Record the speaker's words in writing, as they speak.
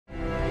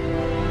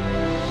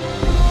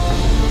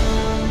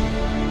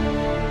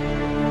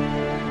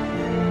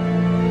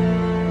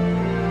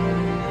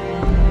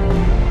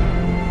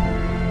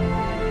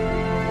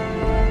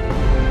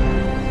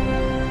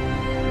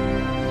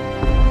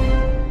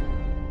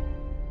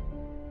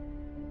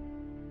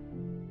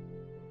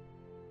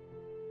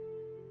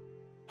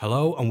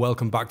Hello and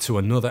welcome back to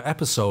another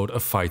episode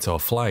of Fight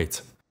or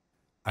Flight.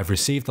 I've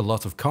received a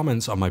lot of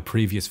comments on my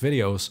previous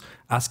videos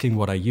asking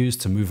what I use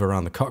to move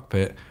around the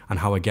cockpit and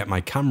how I get my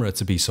camera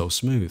to be so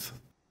smooth.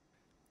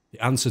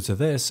 The answer to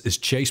this is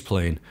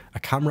Chaseplane, a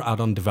camera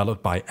add-on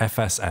developed by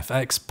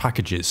FSX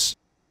packages.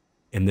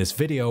 In this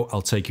video,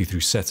 I'll take you through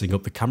setting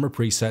up the camera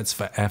presets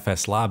for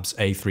FSLabs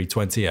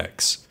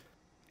A320x.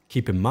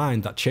 Keep in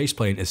mind that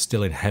Chaseplane is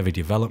still in heavy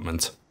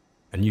development.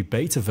 A new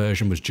beta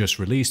version was just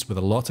released with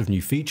a lot of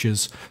new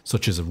features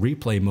such as a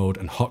replay mode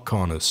and hot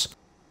corners.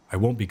 I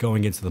won't be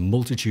going into the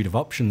multitude of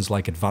options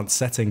like advanced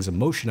settings and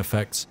motion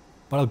effects,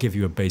 but I'll give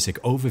you a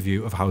basic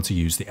overview of how to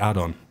use the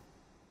add-on.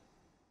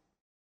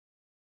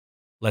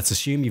 Let's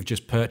assume you've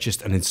just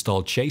purchased and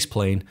installed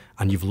Chaseplane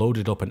and you've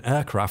loaded up an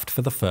aircraft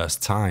for the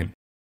first time.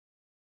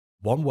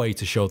 One way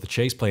to show the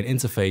Chaseplane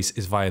interface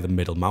is via the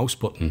middle mouse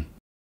button.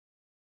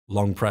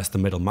 Long press the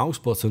middle mouse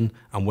button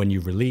and when you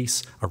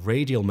release, a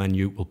radial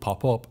menu will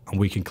pop up and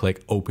we can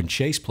click Open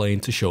Chaseplane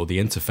to show the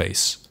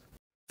interface.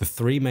 The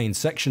three main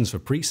sections for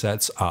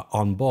presets are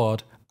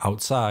Onboard,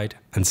 Outside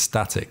and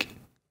Static.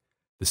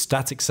 The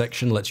Static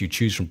section lets you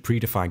choose from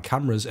predefined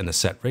cameras in a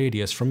set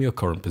radius from your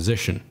current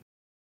position.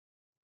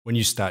 When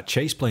you start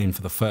Chaseplane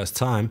for the first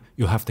time,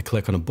 you'll have to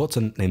click on a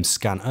button named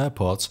Scan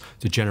Airports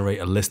to generate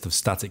a list of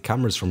static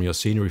cameras from your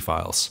scenery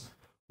files.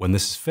 When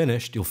this is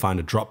finished, you'll find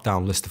a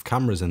drop-down list of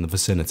cameras in the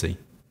vicinity.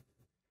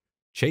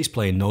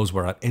 Chaseplane knows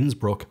we're at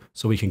Innsbruck,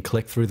 so we can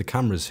click through the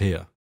cameras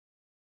here.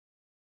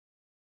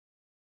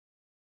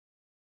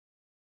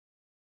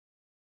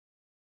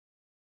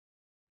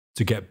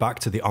 To get back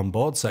to the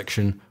onboard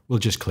section, we'll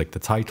just click the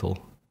title.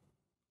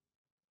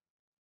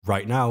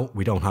 Right now,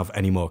 we don't have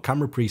any more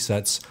camera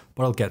presets,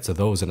 but I'll get to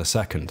those in a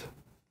second.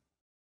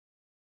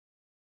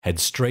 Head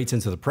straight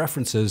into the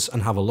preferences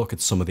and have a look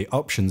at some of the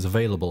options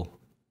available.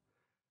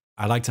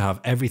 I like to have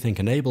everything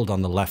enabled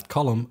on the left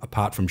column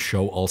apart from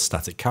Show All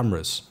Static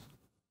Cameras.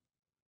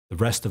 The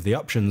rest of the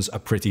options are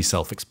pretty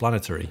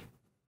self-explanatory.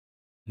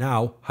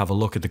 Now, have a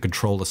look at the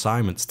Control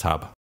Assignments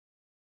tab.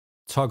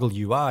 Toggle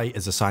UI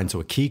is assigned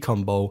to a key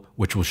combo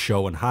which will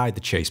show and hide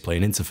the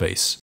Chaseplane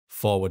interface.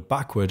 Forward,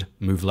 backward,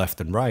 move left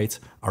and right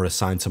are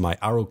assigned to my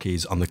arrow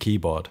keys on the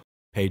keyboard.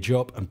 Page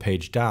up and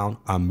page down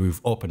are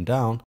move up and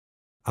down,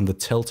 and the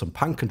tilt and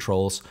pan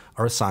controls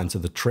are assigned to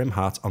the trim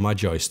hat on my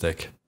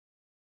joystick.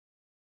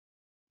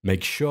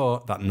 Make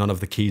sure that none of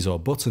the keys or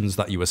buttons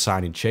that you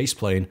assign in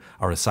Chaseplane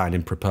are assigned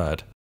in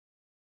Prepared.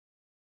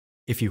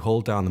 If you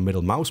hold down the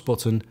middle mouse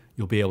button,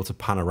 you'll be able to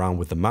pan around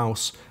with the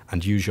mouse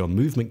and use your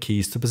movement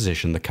keys to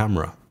position the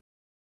camera.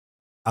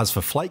 As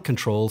for flight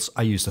controls,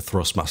 I use the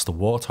Thrustmaster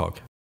Warthog.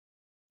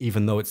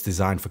 Even though it's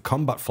designed for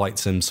combat flight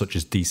sims such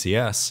as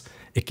DCS,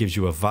 it gives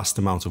you a vast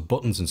amount of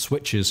buttons and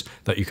switches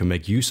that you can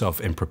make use of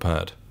in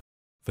Prepared.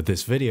 For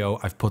this video,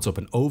 I've put up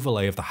an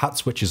overlay of the hat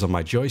switches on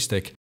my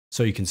joystick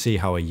so you can see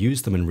how I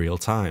use them in real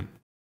time.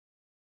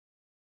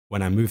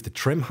 When I move the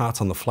trim hat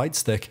on the flight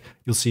stick,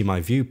 you'll see my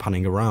view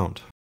panning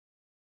around.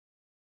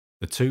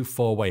 The two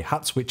 4-way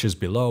hat switches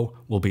below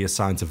will be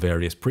assigned to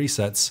various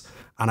presets,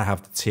 and I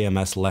have the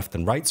TMS left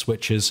and right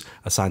switches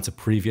assigned to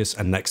previous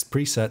and next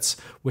presets,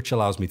 which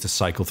allows me to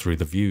cycle through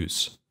the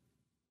views.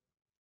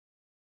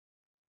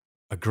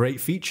 A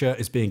great feature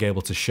is being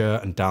able to share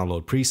and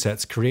download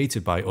presets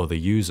created by other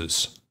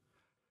users.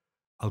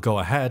 I'll go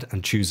ahead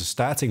and choose a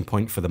starting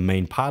point for the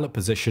main pilot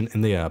position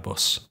in the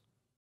Airbus.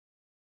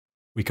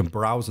 We can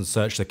browse and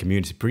search the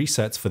community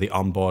presets for the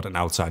onboard and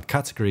outside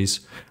categories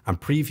and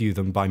preview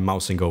them by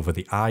mousing over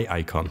the eye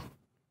icon.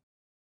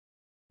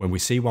 When we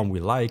see one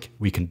we like,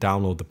 we can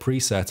download the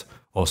preset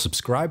or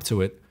subscribe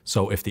to it,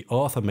 so if the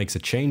author makes a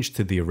change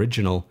to the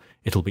original,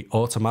 it'll be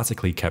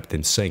automatically kept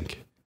in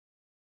sync.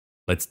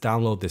 Let's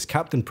download this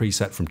Captain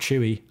preset from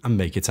Chewy and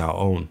make it our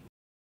own.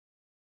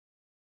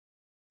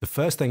 The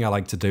first thing I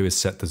like to do is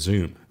set the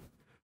zoom.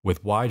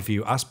 With wide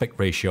view aspect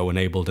ratio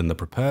enabled in the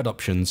prepared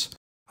options,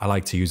 I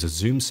like to use a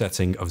zoom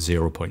setting of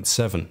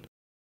 0.7.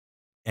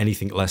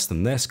 Anything less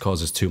than this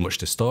causes too much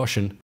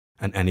distortion,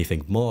 and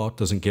anything more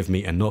doesn't give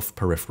me enough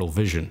peripheral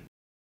vision.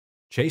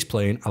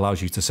 Chaseplane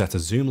allows you to set a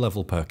zoom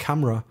level per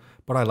camera,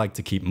 but I like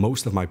to keep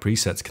most of my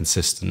presets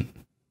consistent.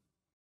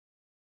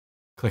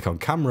 Click on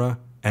Camera,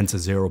 enter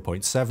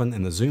 0.7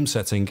 in the zoom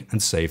setting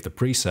and save the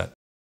preset.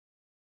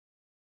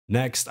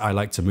 Next, I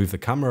like to move the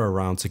camera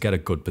around to get a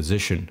good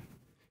position.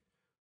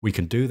 We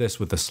can do this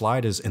with the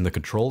sliders in the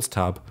Controls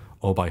tab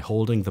or by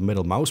holding the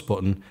middle mouse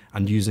button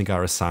and using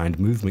our assigned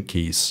movement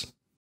keys.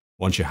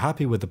 Once you're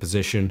happy with the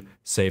position,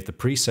 save the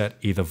preset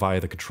either via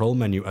the control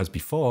menu as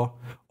before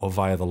or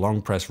via the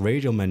long press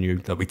radial menu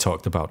that we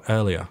talked about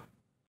earlier.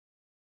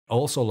 I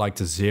also like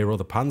to zero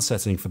the pan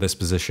setting for this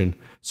position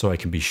so I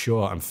can be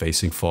sure I'm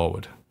facing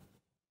forward.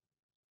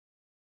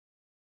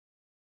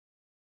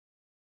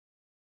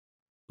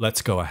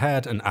 Let's go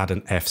ahead and add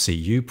an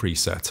FCU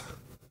preset.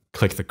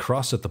 Click the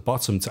cross at the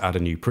bottom to add a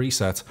new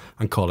preset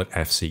and call it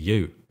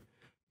FCU.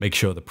 Make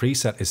sure the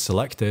preset is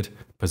selected,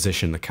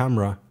 position the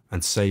camera,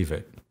 and save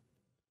it.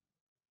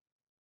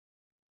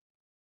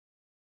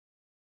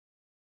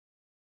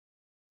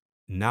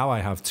 Now I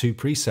have two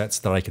presets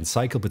that I can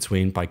cycle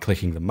between by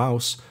clicking the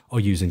mouse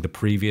or using the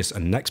previous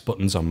and next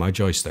buttons on my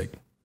joystick.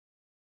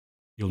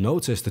 You'll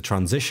notice the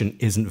transition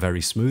isn't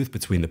very smooth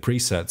between the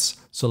presets,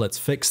 so let's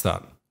fix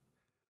that.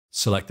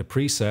 Select the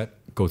preset,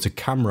 go to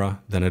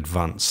Camera, then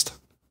Advanced.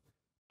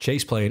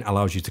 Chaseplane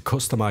allows you to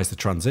customize the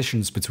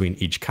transitions between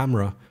each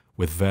camera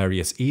with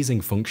various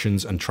easing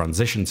functions and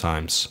transition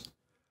times.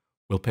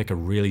 We'll pick a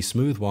really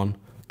smooth one,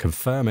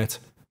 confirm it,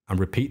 and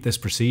repeat this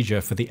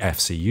procedure for the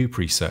FCU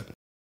preset.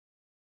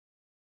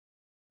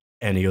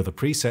 Any other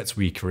presets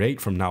we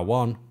create from now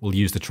on will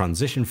use the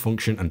transition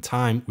function and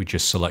time we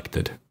just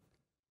selected.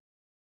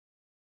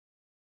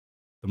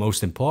 The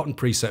most important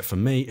preset for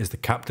me is the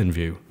captain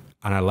view,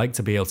 and I like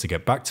to be able to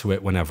get back to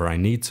it whenever I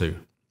need to.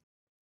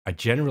 I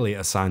generally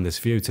assign this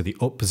view to the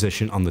up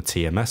position on the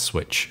TMS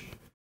switch.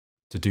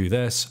 To do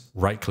this,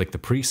 right-click the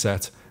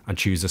preset and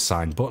choose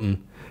Assign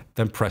Button,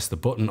 then press the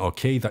button or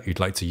key that you'd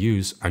like to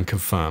use and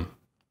confirm.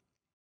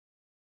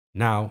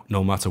 Now,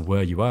 no matter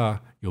where you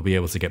are, you'll be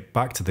able to get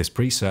back to this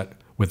preset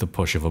with the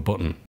push of a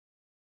button.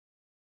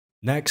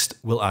 Next,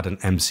 we'll add an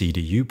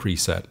MCDU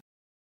preset.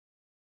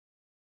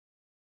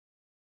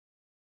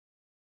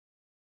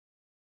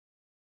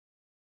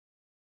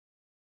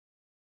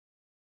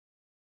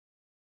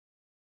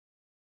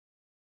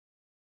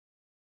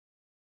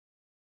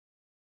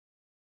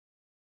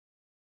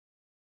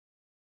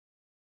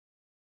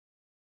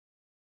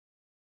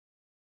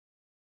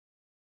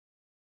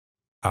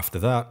 After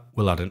that,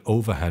 we'll add an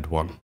overhead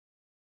one.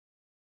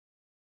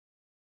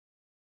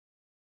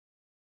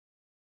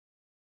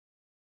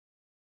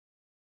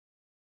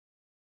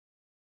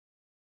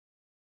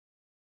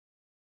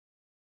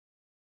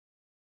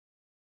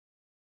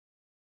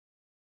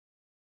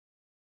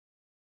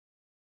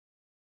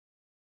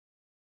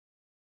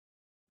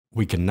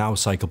 We can now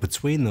cycle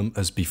between them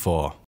as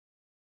before.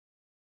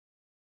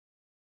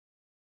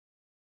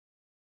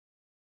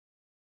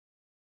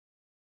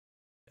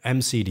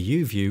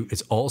 MCDU view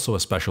is also a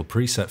special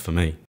preset for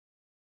me.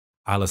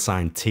 I'll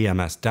assign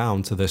TMS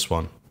down to this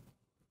one.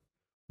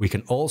 We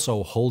can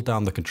also hold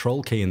down the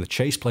control key in the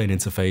Chaseplane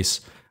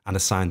interface and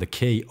assign the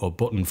key or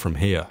button from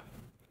here.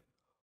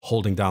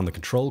 Holding down the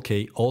control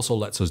key also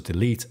lets us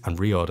delete and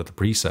reorder the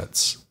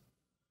presets.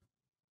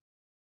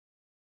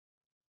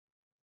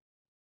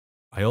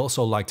 I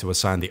also like to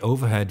assign the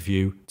overhead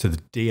view to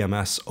the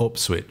DMS up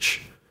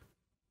switch.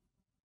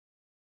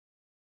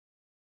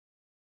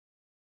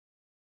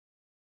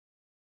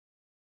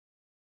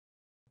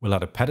 We'll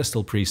add a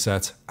pedestal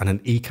preset and an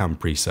ECAM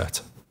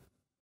preset.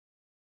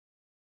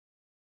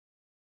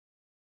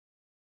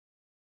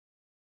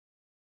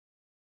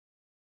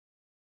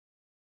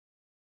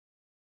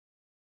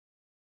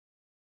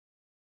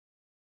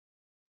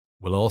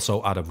 We'll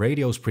also add a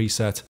radios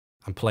preset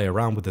and play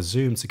around with the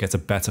zoom to get a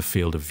better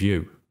field of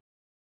view.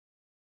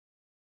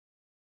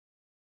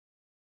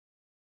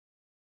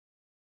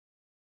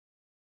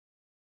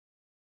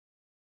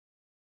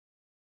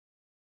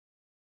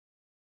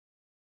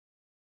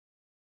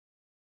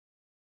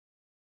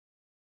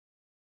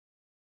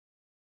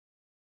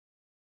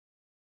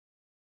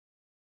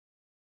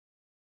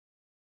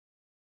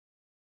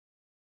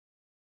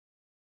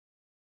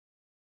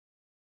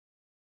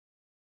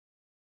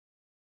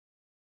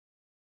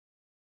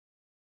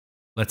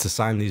 Let's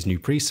assign these new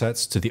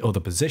presets to the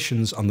other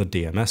positions on the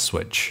DMS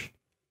switch.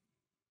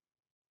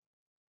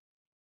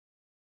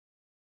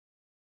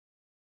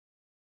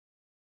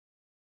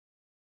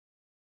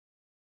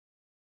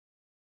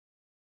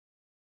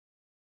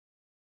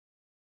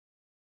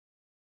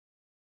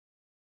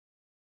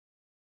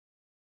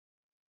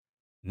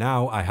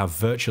 Now I have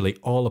virtually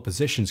all the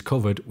positions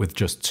covered with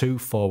just two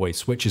 4-way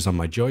switches on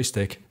my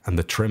joystick and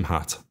the trim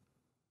hat.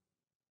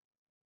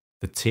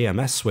 The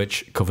TMS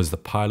switch covers the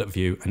pilot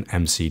view and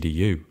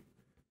MCDU.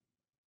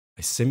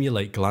 I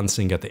simulate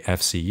glancing at the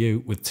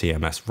FCU with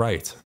TMS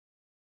right.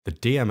 The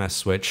DMS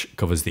switch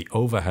covers the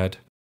overhead,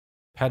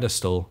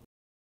 pedestal,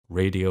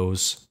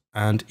 radios,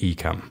 and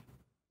ECAM.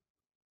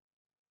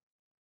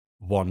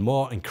 One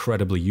more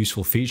incredibly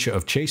useful feature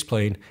of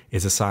Chaseplane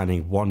is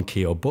assigning one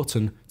key or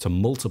button to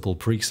multiple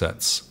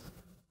presets.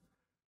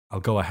 I'll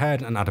go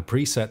ahead and add a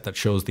preset that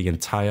shows the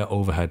entire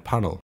overhead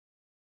panel.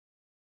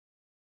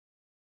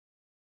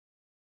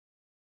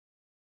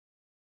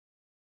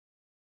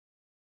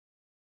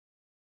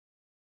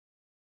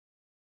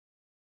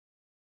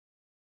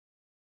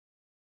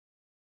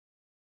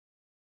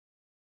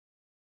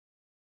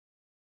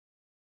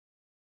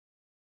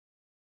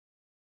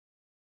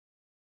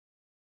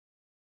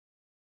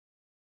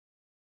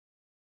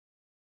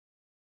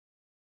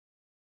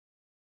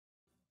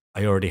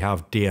 I already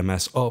have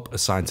DMS up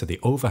assigned to the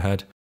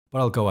overhead, but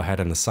I'll go ahead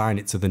and assign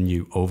it to the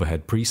new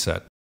overhead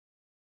preset.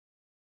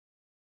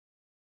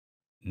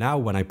 Now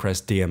when I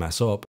press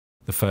DMS up,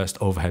 the first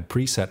overhead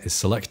preset is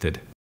selected.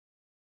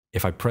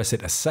 If I press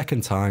it a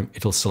second time,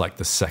 it'll select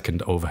the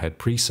second overhead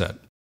preset.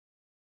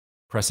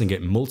 Pressing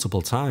it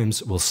multiple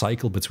times will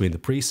cycle between the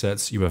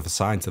presets you have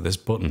assigned to this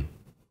button.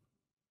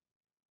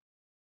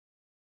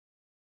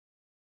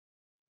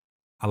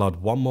 I'll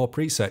add one more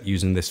preset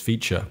using this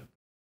feature.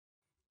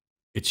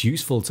 It's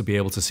useful to be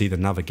able to see the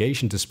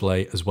navigation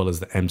display as well as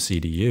the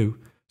MCDU,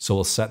 so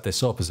we'll set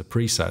this up as a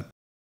preset.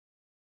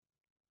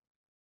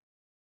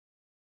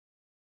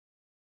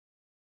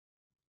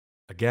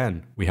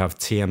 Again, we have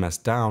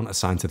TMS down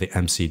assigned to the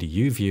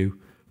MCDU view,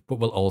 but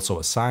we'll also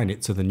assign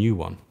it to the new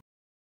one.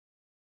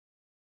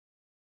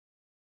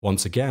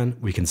 Once again,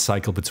 we can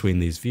cycle between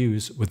these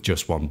views with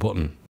just one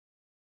button.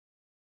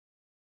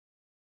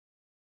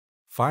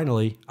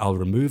 Finally, I'll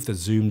remove the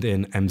zoomed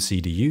in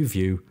MCDU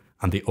view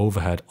and the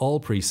overhead all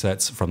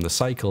presets from the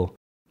cycle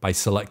by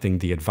selecting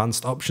the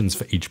advanced options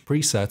for each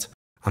preset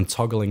and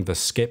toggling the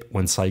skip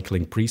when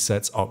cycling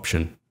presets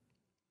option.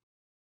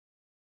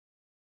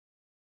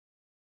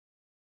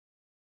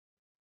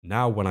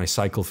 Now when I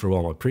cycle through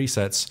all my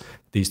presets,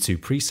 these two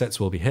presets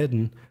will be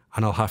hidden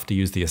and I'll have to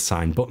use the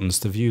assign buttons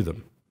to view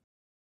them.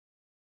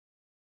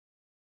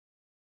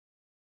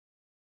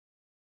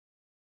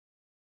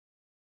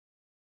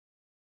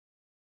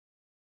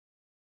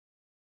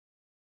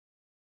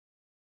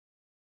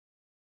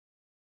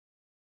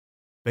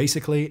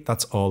 Basically,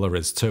 that's all there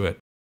is to it.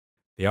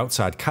 The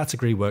outside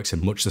category works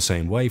in much the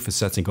same way for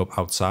setting up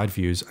outside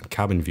views and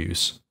cabin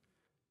views.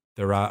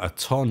 There are a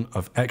ton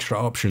of extra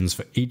options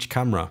for each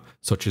camera,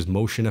 such as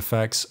motion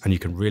effects, and you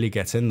can really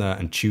get in there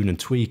and tune and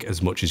tweak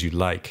as much as you'd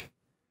like.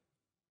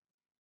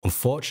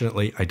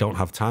 Unfortunately, I don't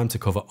have time to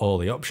cover all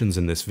the options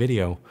in this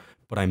video,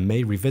 but I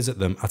may revisit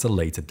them at a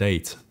later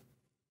date.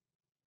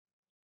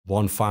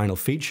 One final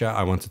feature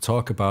I want to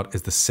talk about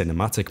is the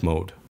cinematic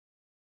mode.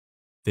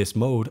 This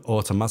mode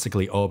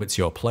automatically orbits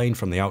your plane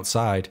from the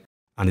outside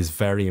and is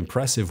very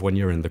impressive when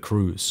you're in the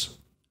cruise.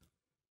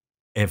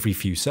 Every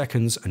few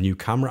seconds, a new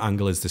camera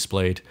angle is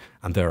displayed,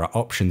 and there are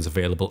options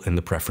available in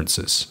the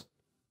preferences.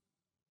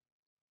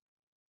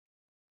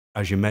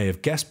 As you may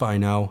have guessed by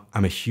now,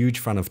 I'm a huge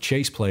fan of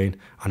Chaseplane,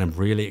 and I'm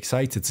really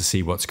excited to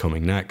see what's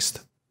coming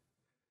next.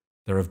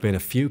 There have been a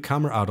few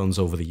camera add-ons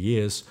over the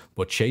years,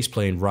 but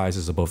Chaseplane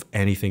rises above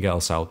anything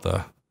else out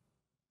there.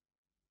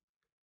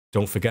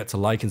 Don't forget to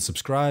like and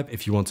subscribe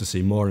if you want to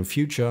see more in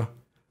future.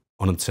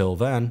 And until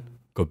then,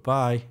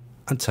 goodbye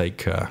and take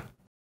care.